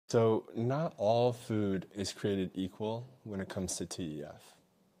So not all food is created equal when it comes to TEF.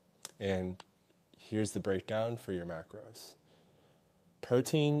 And here's the breakdown for your macros.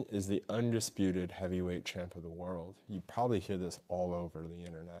 Protein is the undisputed heavyweight champ of the world. You probably hear this all over the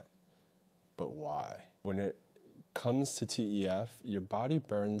internet. But why? When it comes to TEF, your body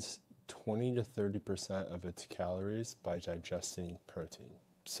burns 20 to 30% of its calories by digesting protein.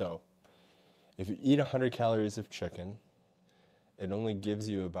 So if you eat 100 calories of chicken, it only gives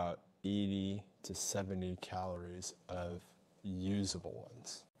you about 80 to 70 calories of usable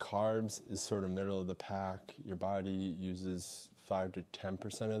ones. Carbs is sort of middle of the pack. Your body uses 5 to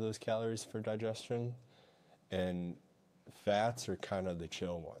 10% of those calories for digestion, and fats are kind of the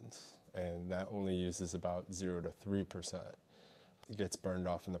chill ones, and that only uses about 0 to 3%. It gets burned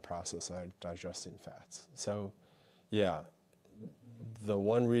off in the process of digesting fats. So yeah, the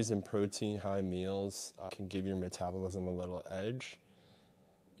one reason protein high meals can give your metabolism a little edge,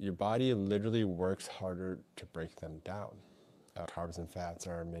 your body literally works harder to break them down. Carbs and fats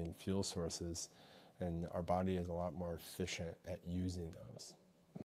are our main fuel sources, and our body is a lot more efficient at using those.